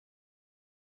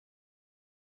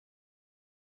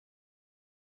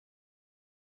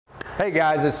Hey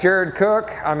guys, it's Jared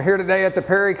Cook. I'm here today at the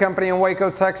Perry Company in Waco,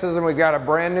 Texas, and we've got a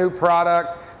brand new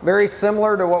product, very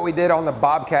similar to what we did on the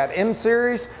Bobcat M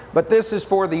series, but this is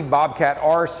for the Bobcat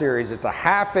R series. It's a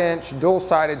 1/2-inch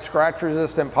dual-sided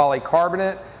scratch-resistant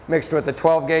polycarbonate mixed with a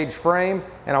 12-gauge frame,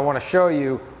 and I want to show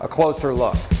you a closer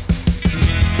look.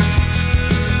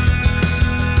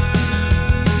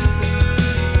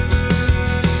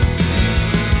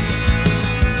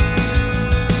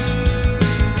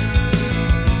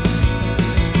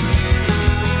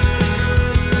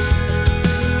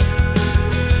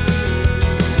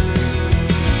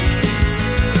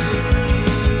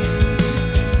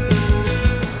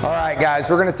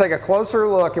 Guys, we're going to take a closer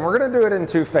look, and we're going to do it in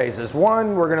two phases.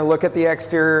 One, we're going to look at the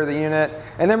exterior of the unit,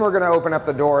 and then we're going to open up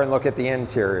the door and look at the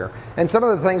interior. And some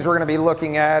of the things we're going to be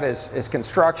looking at is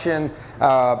construction,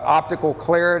 optical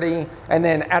clarity, and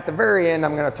then at the very end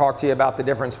I'm going to talk to you about the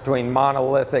difference between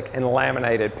monolithic and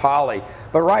laminated poly.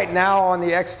 But right now on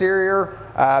the exterior,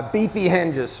 beefy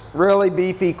hinges, really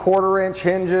beefy 1/4-inch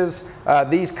hinges.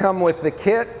 These come with the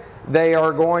kit. They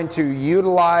are going to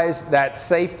utilize that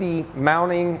safety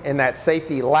mounting and that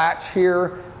safety latch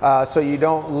here so you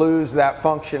don't lose that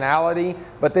functionality.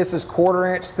 But this is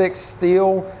 1/4-inch thick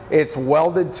steel. It's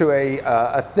welded to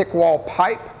a thick wall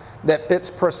pipe that fits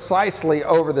precisely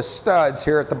over the studs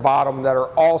here at the bottom that are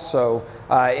also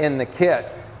in the kit.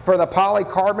 For the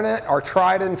polycarbonate, our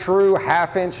tried and true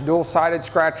 1/2-inch dual-sided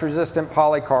scratch-resistant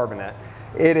polycarbonate.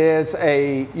 It is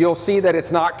you'll see that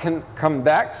it's not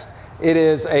convex. It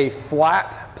is a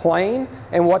flat plane,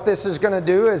 and what this is going to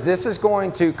do is this is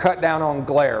going to cut down on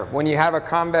glare. When you have a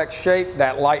convex shape,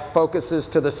 that light focuses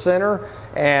to the center,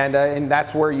 and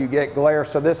that's where you get glare,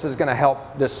 so this is going to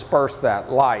help disperse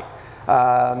that light.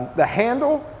 The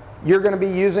handle, you're going to be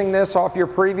using this off your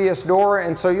previous door,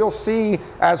 and so you'll see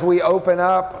as we open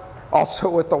up, also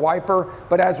with the wiper,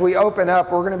 but as we open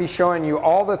up, we're going to be showing you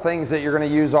all the things that you're going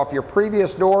to use off your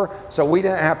previous door, so we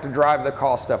didn't have to drive the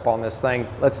cost up on this thing.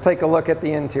 Let's take a look at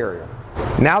the interior.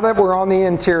 Now that we're on the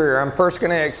interior, I'm first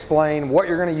going to explain what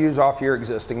you're going to use off your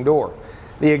existing door.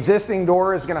 The existing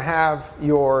door is going to have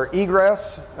your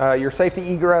egress, your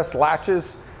safety egress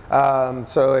latches.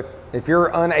 So if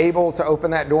you're unable to open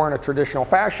that door in a traditional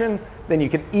fashion, then you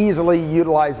can easily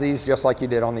utilize these just like you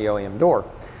did on the OEM door.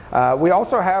 We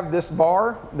also have this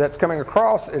bar that's coming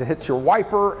across. It hits your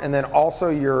wiper and then also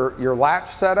your latch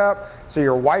setup. So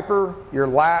your wiper, your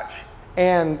latch,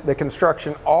 and the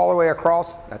construction all the way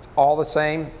across, that's all the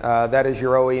same. That is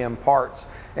your OEM parts.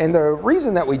 And the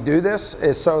reason that we do this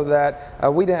is so that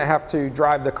we didn't have to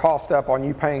drive the cost up on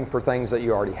you paying for things that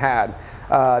you already had.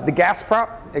 The gas prop,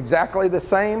 exactly the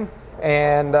same.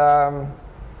 And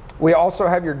we also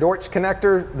have your Deutsch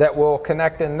connector that will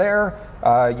connect in there.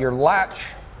 Your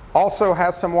latch also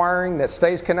has some wiring that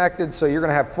stays connected, so you're going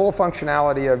to have full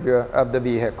functionality of the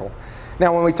vehicle.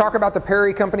 Now, when we talk about the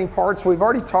Perry Company parts, we've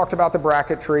already talked about the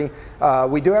bracketry.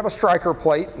 We do have a striker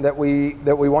plate that we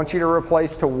want you to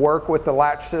replace to work with the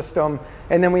latch system.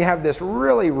 And then we have this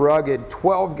really rugged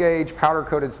 12-gauge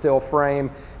powder-coated steel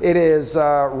frame. It is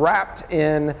wrapped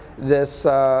in this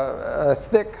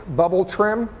thick bubble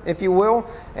trim, if you will.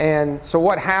 And so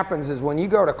what happens is when you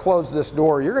go to close this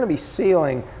door, you're going to be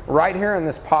sealing right here in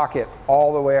this pocket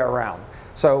all the way around.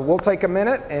 So we'll take a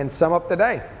minute and sum up the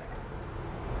day.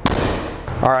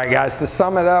 All right, guys, to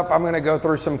sum it up, I'm going to go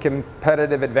through some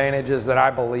competitive advantages that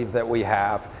I believe that we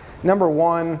have. Number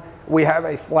one, we have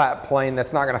a flat plane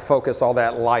that's not going to focus all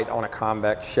that light on a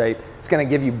convex shape. It's going to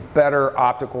give you better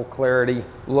optical clarity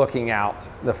looking out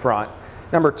the front.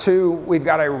 Number two, we've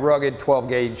got a rugged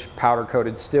 12-gauge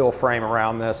powder-coated steel frame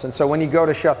around this. And so when you go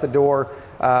to shut the door,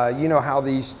 you know how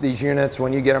these units,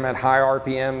 when you get them at high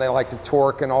RPM, they like to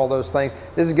torque and all those things.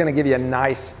 This is going to give you a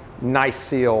nice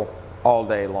seal all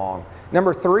day long.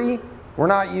 Number three, we're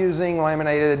not using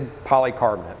laminated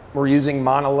polycarbonate. We're using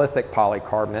monolithic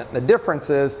polycarbonate. The difference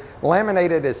is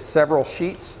laminated is several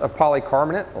sheets of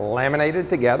polycarbonate laminated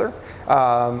together.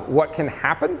 What can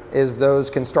happen is those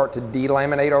can start to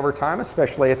delaminate over time,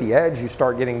 especially at the edge. You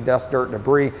start getting dust, dirt,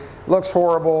 debris. Looks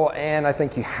horrible, and I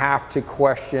think you have to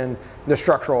question the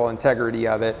structural integrity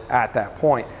of it at that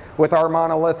point. With our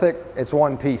monolithic, it's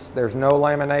one piece. There's no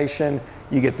lamination.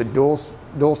 You get the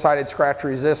dual-sided scratch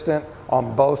resistant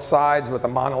on both sides with a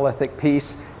monolithic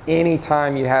piece.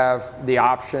 Anytime you have the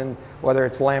option, whether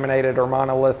it's laminated or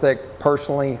monolithic,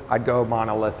 personally, I'd go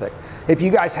monolithic. If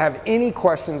you guys have any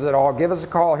questions at all, give us a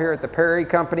call here at the Perry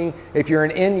Company. If you're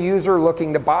an end user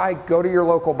looking to buy, go to your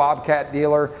local Bobcat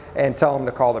dealer and tell them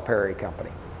to call the Perry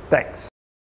Company. Thanks.